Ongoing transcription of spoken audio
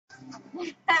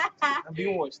I'm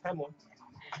being watched. Time on.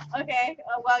 Okay.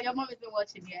 Well, your mom has been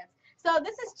watching, yes. So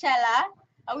this is Tchella.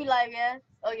 Are we live yet?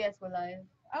 Oh yes, we're live.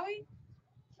 Are we?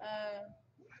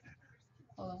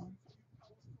 Hold on.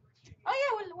 Oh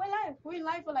yeah, we're live. We're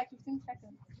live for like 15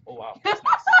 seconds. Oh wow, that's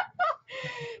nice.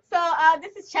 So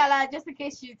this is Tchella. Just in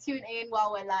case you tune in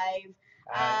while we're live.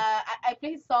 I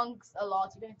play songs a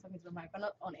lot. You don't talk into the mic. I'm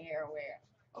not on air. Where?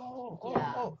 Yeah.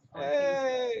 Oh. On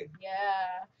Hey. Facebook.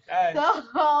 Yeah. Hey.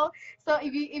 So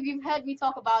if you've heard me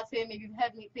talk about him, if you've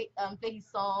heard me play his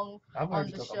song I've heard on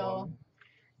you the talk about show, me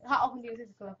how often do you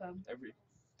listen to Club FM? every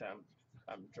time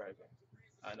I'm driving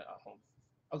and at home.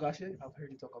 Oh gosh, I've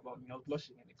heard you talk about me. I was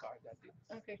blushing in the car that day.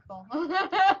 Okay, cool.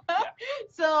 Yeah.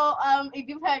 So if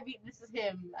you've heard me, this is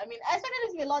him. I mean, I expected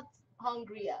him to be a lot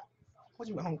hungrier, What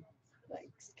do you mean hungry? like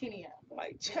skinnier.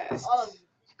 My chest. All of you.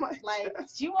 My Like,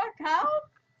 chest. do you work out?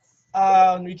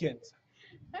 On weekends,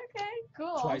 Okay,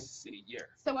 cool. twice a year.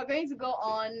 So we're going to go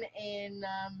on in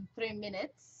 3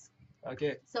 minutes.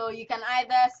 Okay. So you can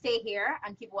either stay here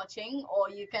and keep watching, or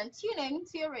you can tune in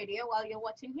to your radio while you're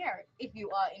watching here. If you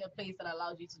are in a place that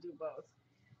allows you to do both,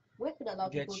 where could allow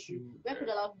Get people to? you. Where could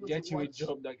allow people Get to you a watch?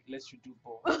 job that lets you do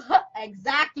both.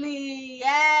 Exactly.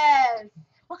 Yes.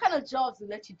 What kind of jobs will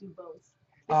let you do both?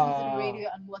 Listen to the radio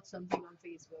and watch something on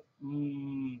Facebook.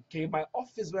 Okay, my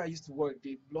office where I used to work,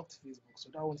 they blocked Facebook, so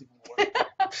that won't even work.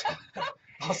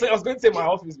 I was going to say my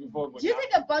office before, but Do you nah.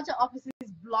 think a bunch of offices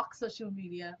block social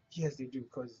media? Yes, they do,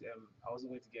 because I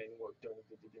wasn't going to get any work done if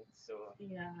they didn't, so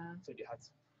Yeah. so they had to.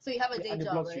 So you have a And day they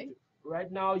job, blocked right? you.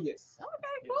 Right now, yes.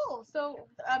 Okay, Yes. cool. So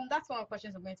that's one of the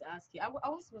questions I'm going to ask you. I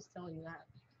was supposed to tell you that.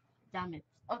 Damn it.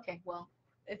 Okay, well,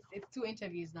 it's 2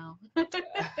 interviews now.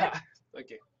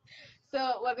 Okay.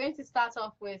 So we're going to start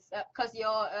off with because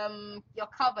your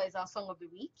cover is our song of the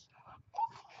week.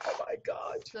 Oh my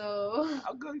God. So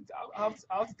I'm going. I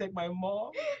have to thank my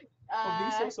mom for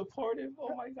being so supportive.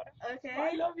 Oh my God. okay.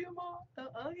 I love you, mom.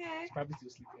 Okay. She's probably still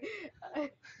sleeping.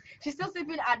 She's still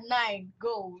sleeping at 9.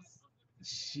 Goals.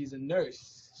 She's a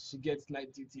nurse. She gets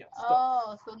night duty and stuff.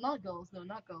 Oh, so not goals. No,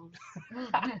 not goals.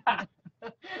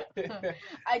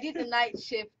 I did the night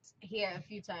shift here a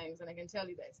few times, and I can tell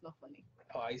you that it's not funny.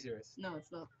 Oh, are you serious? No,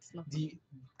 it's not. It's not.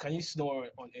 Can you snore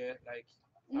on air? Like,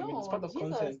 No, I mean, it's part of Jesus,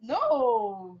 content.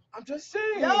 no. I'm just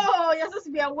saying. No, you're supposed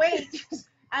to be awake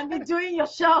and be doing your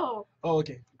show. Oh,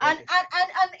 okay. And, Okay.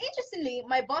 and interestingly,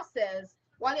 my boss says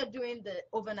while you're doing the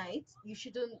overnight, you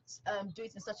shouldn't do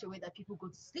it in such a way that people go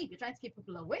to sleep. You're trying to keep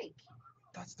people awake.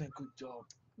 That's not a good job.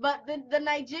 But the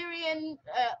Nigerian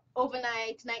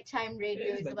overnight nighttime radio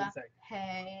Yeah, it's is like about inside.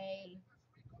 hey.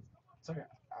 Sorry,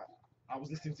 I was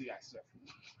listening to you. I swear.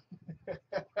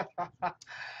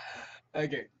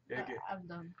 Okay. I'm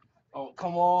done. Oh,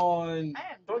 come on. I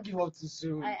am Don't give up too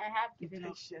soon. I have Be given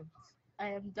up. patient. I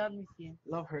am done with you.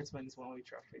 Love hurts when it's one-way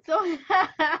traffic. So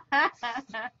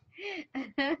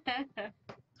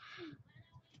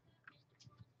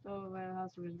oh my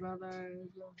house with brothers,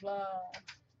 blah blah.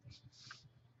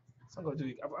 So I'm gonna do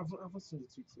it. I haven't seen the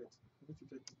tweets yet. Have you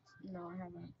tweeted it? No, I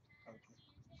haven't. Okay.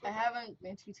 I haven't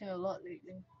been tweeting a lot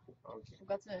lately. Okay. I've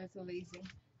gotten a little lazy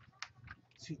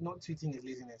Not tweeting is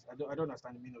laziness. I don't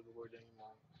understand the meaning of the word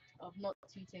anymore. of not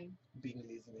tweeting. Being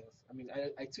laziness. I mean,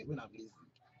 I tweet when I'm lazy.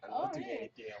 I'm Oh, not doing really?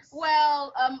 anything else.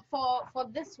 Well, for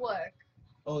this work,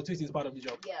 Oh, tweeting is part of the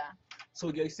job. yeah.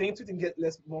 So you're saying tweeting get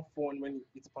more fun when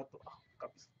it's part of.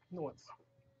 You know what?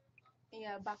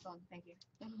 Yeah, back on. Thank you.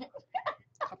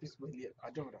 Happy really, I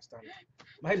don't understand.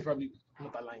 My head is probably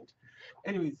not aligned.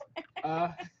 Anyways,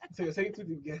 so you're saying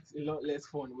tweeting gets a lot less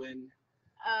fun when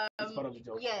it's part of the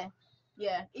job.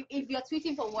 Yeah. If you're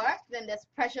tweeting for work, then there's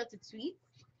pressure to tweet.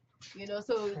 You know,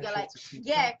 so you're Pressure like, to tweet.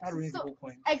 yeah, That ruins the so whole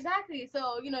point. exactly.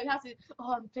 So you know, you have to.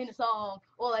 Oh, I'm playing a song.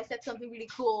 Oh, I said something really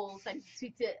cool, so I need to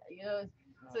tweet it. You know,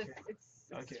 so Okay. it's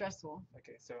Okay. stressful.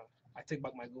 Okay, so I take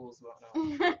back my goals now.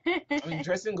 I mean,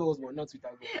 dressing goals, but not Twitter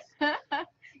goals.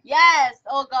 Yes.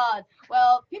 Oh God.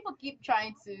 Well, people keep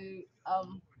trying to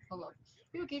hold on.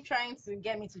 People keep trying to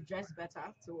get me to dress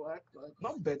better to work, but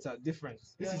Not better, different.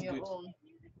 you're This on is your good. own.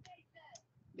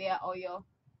 They are all your.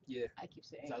 Yeah, I keep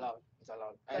saying. it's allowed. It's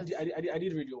allowed. I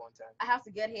did radio one time. I have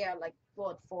to get here like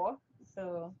 4,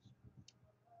 so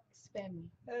spare me.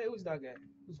 Hey, who's that guy?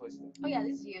 Whose voice is that? Oh yeah,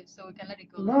 this is you, so we can let it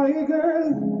go. My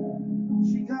girl,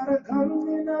 she got a gun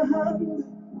in her hand,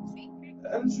 See?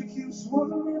 and she keeps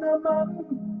wanting a man.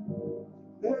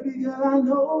 Baby girl, I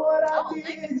know what I Oh, did.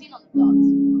 9:15 on the dot.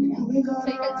 You ain't got So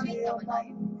you can to tweet that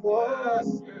we're live.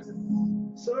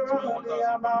 so run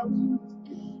the amount.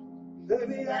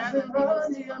 Baby, I said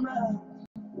run the amount.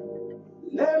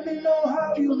 Let me know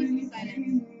how you really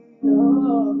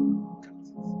feel.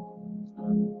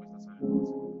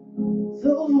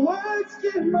 Those words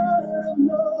came out of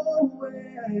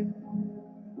nowhere.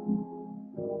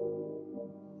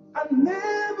 I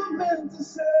never meant to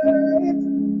say it.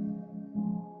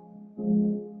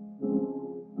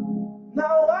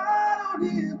 Now I don't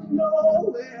even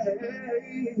know where.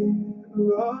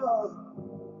 Oh,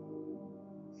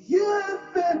 you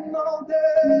have been all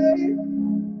day.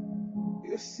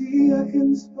 You see, I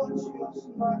can spot your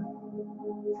smile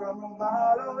from a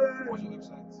mile away. What's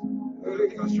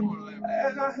your website?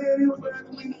 And I hear you when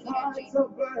we fight, so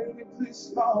baby, please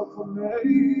smile for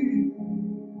me.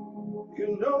 You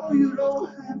know you don't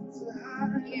have to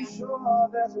hide. I'm sure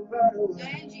there's a better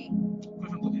way.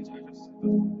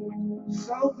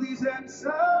 So please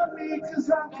answer me, cause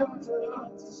I got a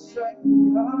lot to say.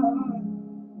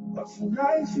 But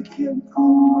tonight you can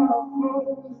call my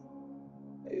phone.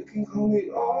 You can call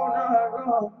me all night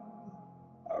long.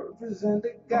 I represent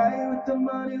the guy with the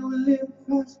money who live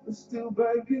fast, but still,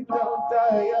 baby, don't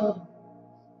die young.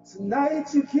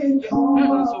 Tonight you can call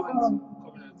my phone.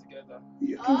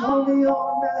 You can call me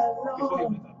all night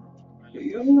long.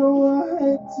 You know I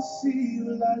hate to see you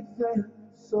like that.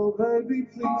 So baby,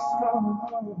 please come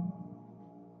home.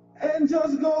 And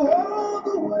just go all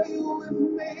the way with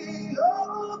me,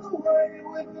 all the way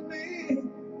with me.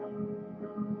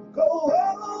 Go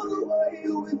all the way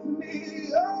with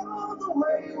me, all the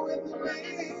way with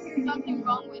me. Something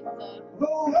wrong with the. Go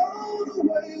all the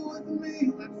way with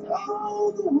me,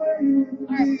 all the way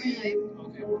with me.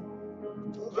 Okay.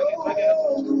 Go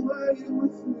all the way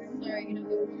with me. Sorry, you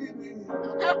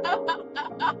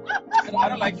I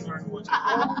don't like you very much. I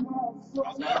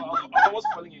was almost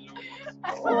falling in love.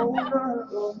 Oh,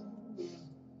 no.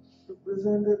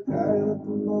 Represent the guy with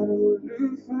the money who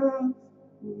live fast,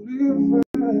 who live fast.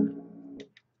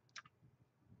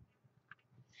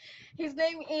 His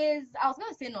name is. I was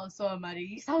gonna say Nonso Amadi.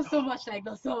 He sounds so much like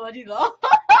Nonso Amadi though.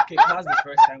 Okay, that's the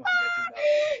first time I'm getting that.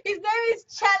 His name is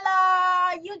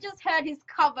Tchella. You just heard his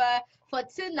cover for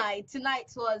Tonight.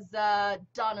 Tonight was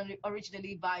done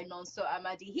originally by Nonso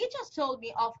Amadi. He just told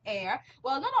me off air.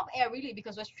 Well, not off air really,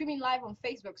 because we're streaming live on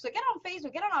Facebook. So get on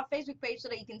Facebook, get on our Facebook page so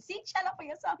that you can see Tchella for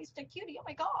yourself. He's so cutie. Oh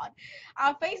my God.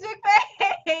 Our Facebook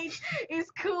page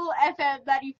is Cool FM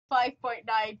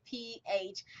 95.9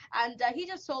 PH. And he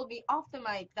just told me off the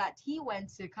mic that he went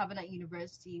to Covenant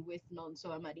University with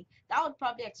Nonso Amadi. That would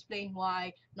probably explain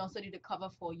why Nonso did a cover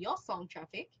for your song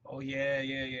Traffic. Oh yeah.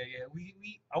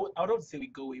 I would love to say we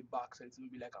go way back, so it's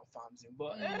maybe like I'm farming,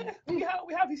 but we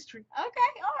have history.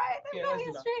 Okay, all right, there's no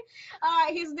history. All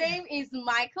right, his name is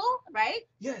Michael, right?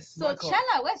 Yes. So Michael.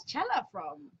 Tchella, where's Tchella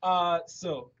from? I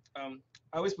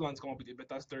always plan to come up with a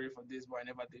better story for this, but I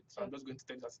never did. So I'm just going to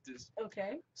tell you as it is.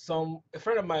 Okay. A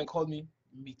friend of mine called me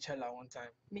Tchella one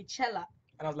time. Tchella.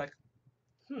 And I was like,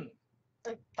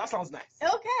 that sounds nice.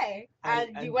 Okay.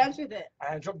 And you went with it.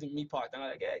 I dropped the me part, and I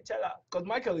was like, hey, Tchella. Because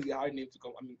Michael is a hard name to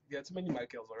come. I mean, there are too many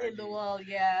Michaels already. In the world,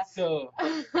 yeah. So,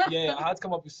 yeah, I had to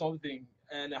come up with something,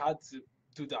 and I had to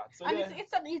do that. So, and yeah.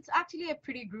 it's actually a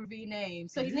pretty groovy name.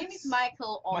 So his name is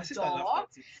Michael My sister Odor.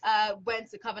 laughed Went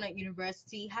to Covenant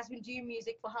University. Has been doing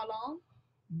music for how long?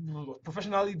 at it.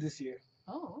 Professionally this year.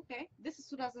 Oh, okay. This is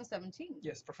 2017.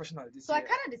 Yes, professionally this So year. I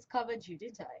kind of discovered you,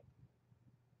 didn't I?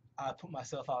 I put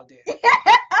myself out there.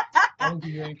 I don't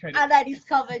give you any credit. And I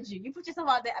discovered you. You put yourself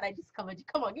out there and I discovered you.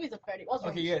 Come on, give me some credit. What's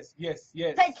wrong? Okay, yes.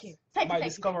 Thank you. My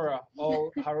discoverer,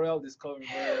 all Harrell discoverer.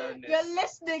 You're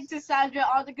listening to Sandra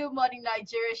on the Good Morning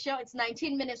Nigeria show. It's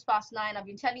 19 minutes past 9. I've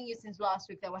been telling you since last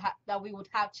week that we would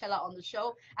have Tchella on the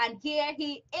show. And here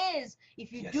he is.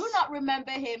 If you do not remember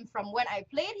him from when I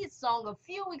played his song a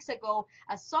few weeks ago,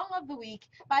 a song of the week.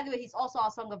 By the way, he's also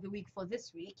our song of the week for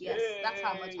this week. Yes, that's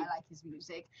how much I like his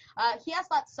music. He has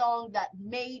that song that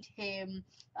made him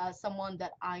someone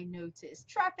that I noticed.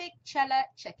 Traffic, Tchella,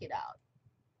 check it out.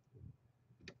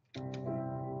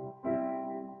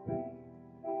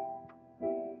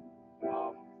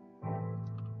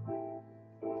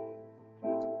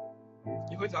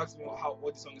 You're going to ask me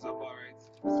what the song is about, right?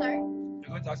 Sorry? You're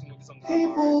going to ask me what the song is about,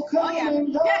 right? Oh,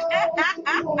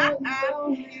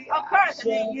 yeah. Of course, I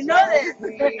mean, you know this.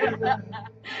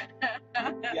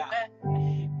 Yeah.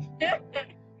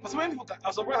 But so many people, I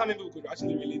was surprised how many people could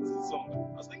actually relate to the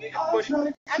song. I was thinking,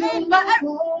 everybody. I mean, but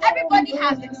everybody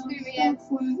has experienced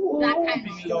that kind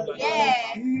of love.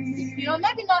 Yes. You know,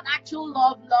 maybe not actual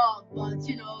love, but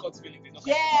you know. God's feeling.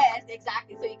 Yes,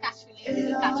 exactly. So you catch feelings,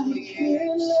 you catch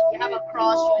feelings. You have a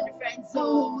crush, you're in the friend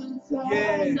zone.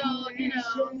 Yeah. So, you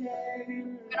know, we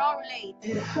can all relate.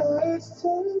 It hurts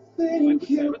to think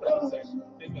You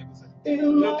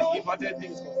know, the inverted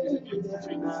things confusing me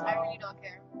between this. I really don't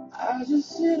care. I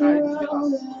just sit around and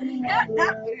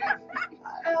wonder if I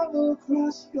ever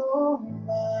cross your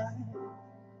mind.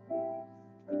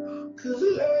 Cause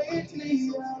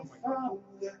lately I found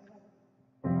that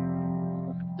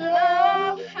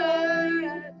love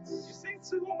hurts. You sing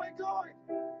too, oh my god.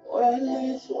 When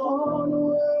it's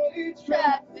one-way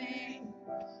traffic,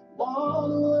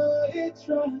 one-way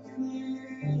traffic.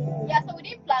 Yeah, so we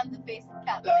didn't plan the face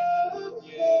cam thing.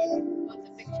 Yeah. What's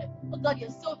the picture? Oh god, you're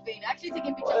so vain. Actually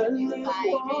taking pictures of you by really.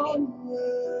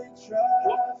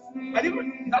 I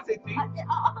didn't. That's a thing.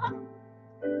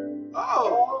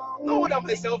 Oh, no wonder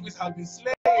my selfies have been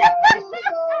slain.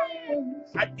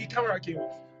 The camera came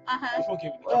off. The phone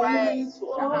came off. Right.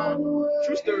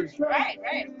 True story. Right,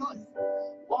 of course.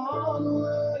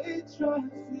 One-way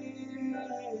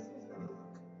traffic.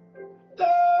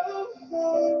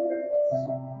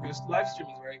 Because live stream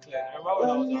is very clear. I remember when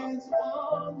I was I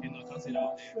can't say that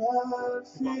out there.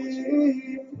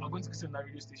 I'm going to listen to that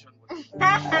radio station. But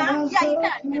Yeah, you can.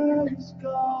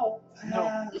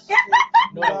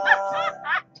 no.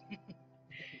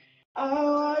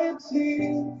 I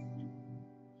tears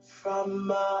from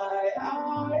my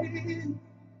eyes,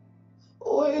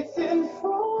 waiting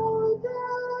for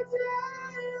the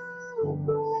day you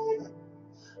break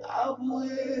up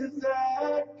with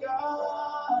that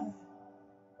guy.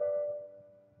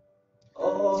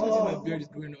 Since my beard is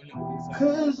growing only on one side.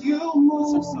 Cause you It's so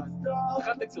moved sad. I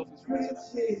can't take selfies from this side.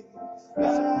 pretty So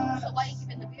fast, why are you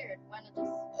keeping the beard? Why not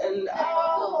just? and I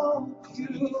hope you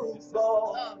both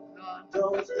Oh god.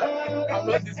 don't let I'm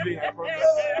not this big, I promise.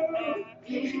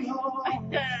 me home. Oh my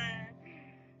god.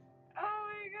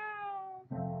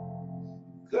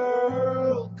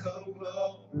 Girl, come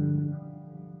home.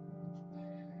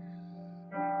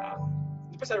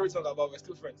 The person I already talked about, we're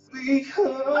still friends.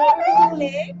 Because Oh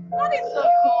really? That is so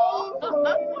cool.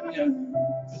 Yeah.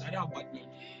 Because I don't have bad blood.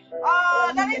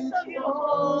 Oh, that is so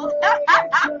beautiful.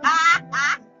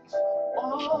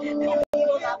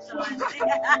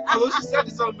 Although she said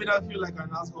this one made her feel like an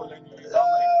asshole anyway. So I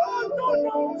was like,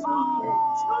 oh no, it's not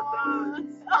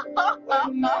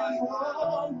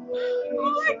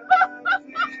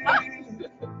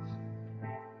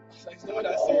She's like, it's not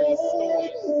that serious. So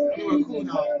we're cool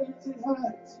now.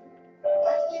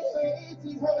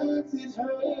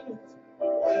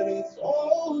 When it's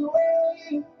all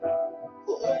way,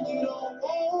 when you don't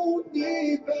want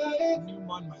me back. New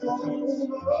man, my friends.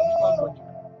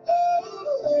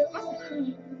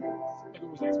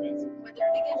 Everyone was expensive. But the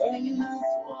biggest thing is,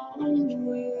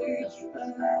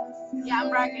 yeah, I'm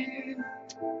bragging.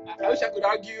 I wish I could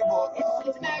argue, but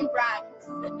It's very brag.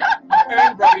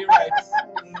 earned bragging rights.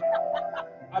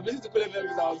 I've been to college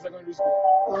since I was secondary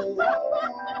school.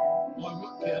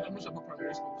 Well, okay, I'm not sure about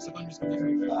primary school, but secondary school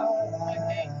definitely.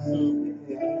 Okay. So,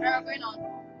 Alright, going on.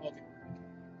 okay.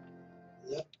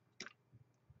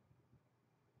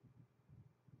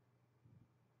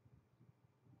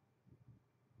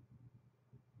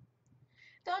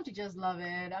 Don't you just love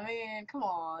it? I mean, come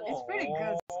on, it's pretty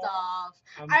good Aww. stuff.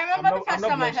 I remember the first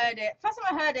time I heard it.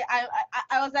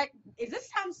 I was like, "Is this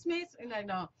Sam Smith?" And I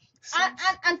know.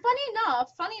 And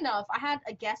funny enough, I had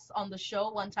a guest on the show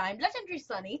one time, legendary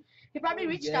Sonny. He probably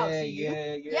reached out to you.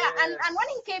 Yeah, and when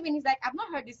he came in, he's like, "I've not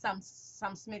heard this Sam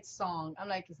Smith song." I'm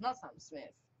like, "It's not Sam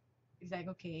Smith." He's like,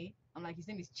 "Okay." I'm like, "His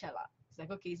name is Tchella." He's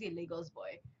like, "Okay, is he a Lagos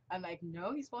boy?" I'm like,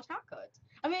 "No, he's Port Harcourt."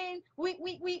 I mean,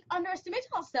 we underestimate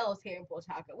ourselves here in Port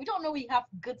Harcourt. We don't know we have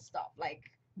good stuff, like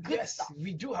good stuff. Yes,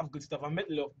 we do have good stuff. I met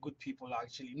a lot of good people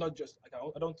actually. Not just like I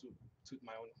don't want to toot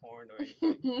my own horn or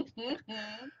anything.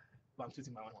 But I'm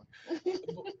tooting my own horn.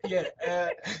 But, yeah,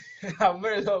 I've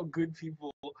met a lot of good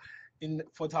people in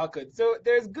Port Harcourt. So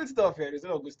there's good stuff here. There's a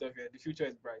lot of good stuff here. The future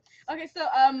is bright. Okay, so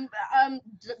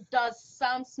does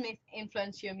Sam Smith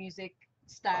influence your music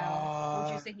style?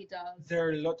 Would you say he does? There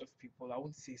are a lot of people. I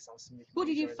wouldn't say Sam Smith. Who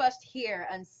did you first hear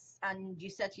and you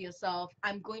said to yourself,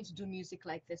 "I'm going to do music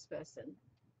like this person"?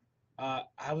 I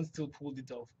haven't still pulled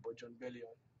it off, but John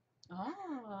Bellion.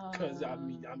 Oh. Because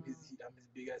I'm his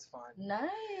biggest fan. Nice.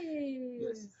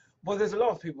 Yes. But there's a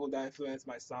lot of people that influence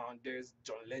my sound. There's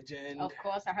John Legend. Of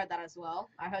course, I heard that as well.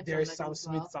 I heard There's John Sam Legend as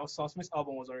Smith. well. Sam Smith's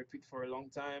album was on repeat for a long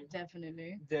time.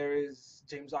 Definitely. There is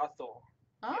James Arthur.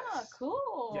 Ah, Yes.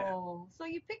 cool. Yeah. So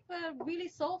you picked the really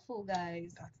soulful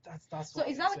guys. That's So what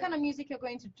is I that the said. kind of music you're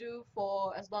going to do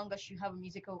for as long as you have a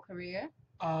musical career?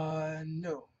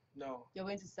 No. You're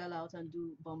going to sell out and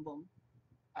do bum bum.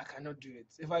 I cannot do it.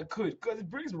 If I could, because it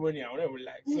brings money, I would never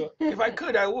like. So if I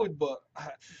could, I would, but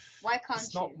Why can't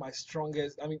it's not you? my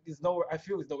strongest. I mean, it's nowhere. I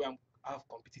feel it's nowhere have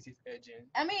competitive edging.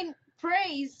 I mean,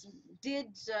 praise did,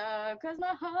 cause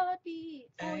my heart beats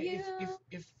for you.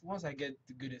 If once I get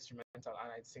the good instrumental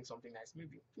and I sing something nice,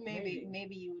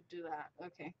 Maybe you would do that.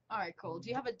 Okay. All right, cool. Do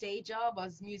you have a day job or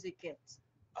is music it?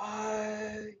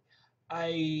 I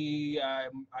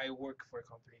I work for a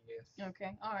company. Yes.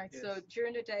 Okay. All right. Yes. So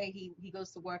during the day, he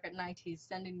goes to work. At night, he's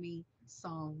sending me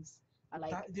songs. I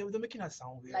like. They're making that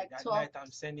sound weird. Like At 12 night,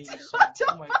 I'm sending you songs.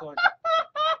 Oh my god.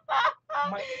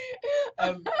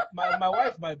 My my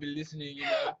wife might be listening. You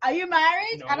know. Are you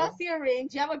married? I don't No. see a ring.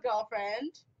 Do you have a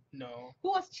girlfriend? No. Who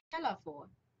was Tchella for?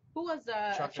 Who was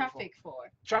Traffic Traffic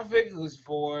for? Traffic was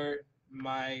for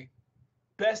my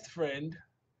best friend,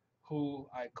 who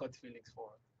I caught feelings for.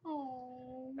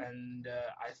 Oh. And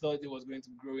I thought it was going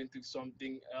to grow into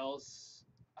something else.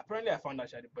 Apparently, I found out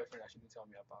she had a boyfriend that she didn't tell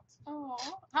me about. Oh.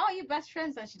 How are you best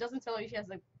friends and she doesn't tell you she has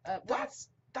a what?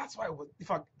 That's why. In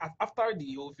fact, after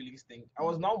the whole feelings thing, I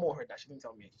was now more hurt that she didn't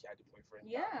tell me she had a boyfriend.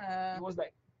 Yeah. It was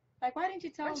like, why didn't you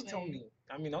tell why me? did you tell me?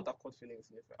 I mean, I don't have caught feelings.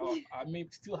 I may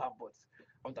still have, but I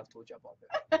won't have told you about them.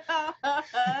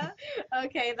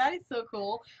 Okay, that is so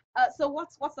cool. So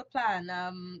what's the plan?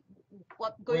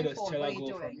 What Where going does forward? What are Tchella you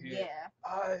go from doing? here?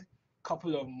 Yeah. A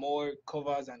couple of more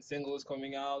covers and singles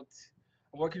coming out.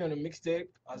 I'm working on a mixtape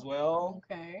as well.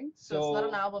 Okay. So it's not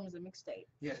an So album, it's a mixtape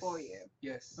yes, for you.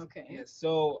 yes, Okay. yes.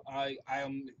 So I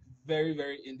am very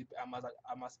I'm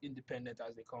as independent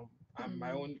as they come. I'm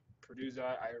my own producer.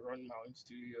 I run my own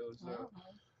studio.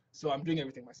 So I'm doing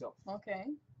everything myself. Okay.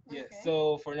 Yeah. Okay.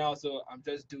 So for now, I'm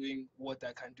just doing what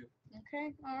I can do.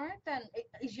 Okay. All right then.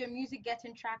 Is your music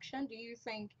getting traction? Do you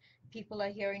think people are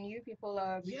hearing you? People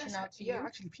are reaching out to you? Yeah,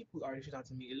 actually, people are reaching out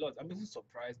to me a lot. I'm even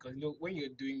surprised because when you're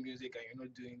doing music and you're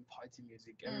not doing party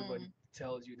music, everybody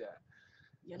tells you that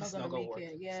you're this not is not gonna gonna make work.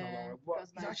 it. It's not Yeah. gonna work.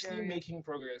 But it's actually making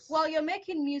progress. Well, you're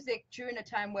making music during a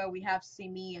time where we have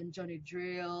Simi and Johnny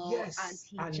Drill, Yes,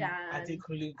 and Tijan, and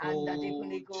Adekunle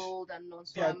Adekunle Gold. Gold, and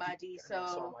Nonso Yeah, Amadi. and Nonso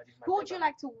So, Amadi is my who would you brother.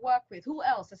 like to work with? Who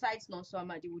else besides Nonso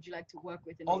Amadi would you like to work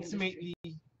with in the industry? Ultimately,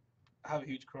 I have a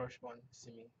huge crush on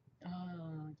Simi.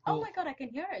 Oh my God, I can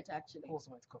hear it actually. Who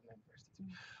also went to Covenant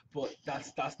University, but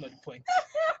that's not the point.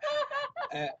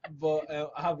 But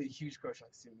I have a huge crush on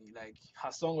Simi. Like her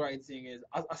songwriting is,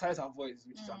 aside her voice,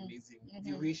 which is amazing,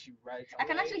 the way she writes. I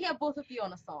can actually hear both of you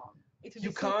on a song. It would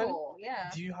be so cool. Yeah.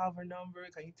 Do you have her number?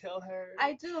 Can you tell her?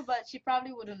 I do, but she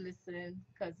probably wouldn't listen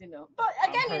because But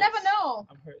again, you hurt. never know.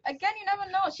 I'm hurt. Again, you never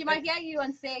know. She might hear you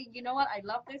and say, you know what, I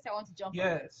love this. I want to jump on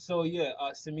it. So yeah,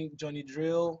 Simi, Johnny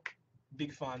Drill,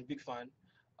 big fan.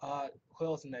 Who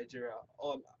else in Nigeria?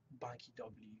 Banky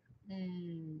W.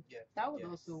 Yeah. That would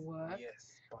also work.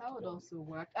 Yes. That would also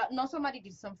work. No, somebody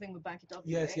did something with Banky W.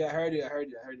 Yes, right? yeah, I heard it.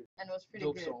 And it was pretty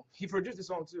Dope good. song. He produced the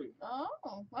song too.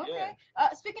 Oh, okay. Yeah.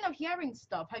 Speaking of hearing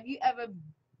stuff, have you ever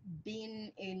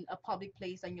been in a public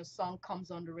place and your song comes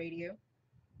on the radio?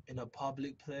 In a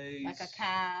public place. Like a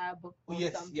cab or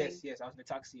something? Yes. I was in a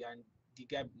taxi and the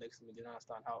guy next to me didn't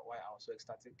understand why I was so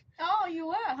ecstatic. Oh, you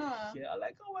were, huh? Yeah,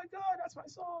 like, oh my God, that's my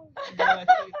song.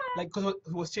 Like, because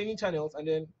he was changing channels and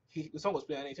then the song was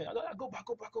playing and he changed. I was like, go back.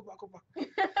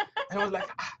 And I was like,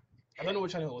 I don't know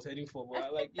what channel he was heading for, but I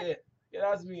like, yeah,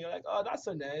 that's me. I'm like, oh, that's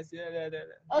so nice. Yeah.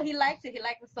 Oh, he liked it. He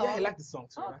liked the song. Yeah, he liked the song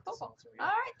too. Oh, cool. All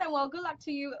right, then. Well, good luck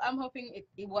to you. I'm hoping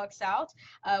it works out.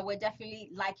 We're definitely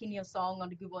liking your song on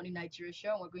the Good Morning Nigeria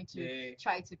show. We're going to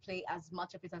try to play as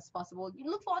much of it as possible. You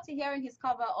look forward to hearing his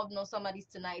cover of No Somebody's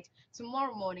Tonight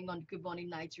tomorrow morning on the Good Morning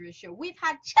Nigeria show. We've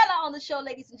had Tchella on the show,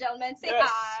 ladies and gentlemen. Say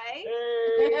hi.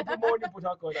 Hey, good morning, Port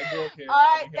Harcourt.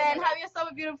 All right, then. Have yourself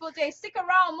a beautiful day. Stick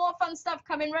around. More fun stuff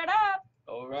coming right up.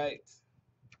 All right.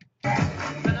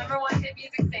 The number one hit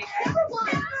music station.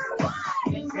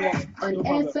 On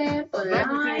FM,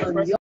 online, on your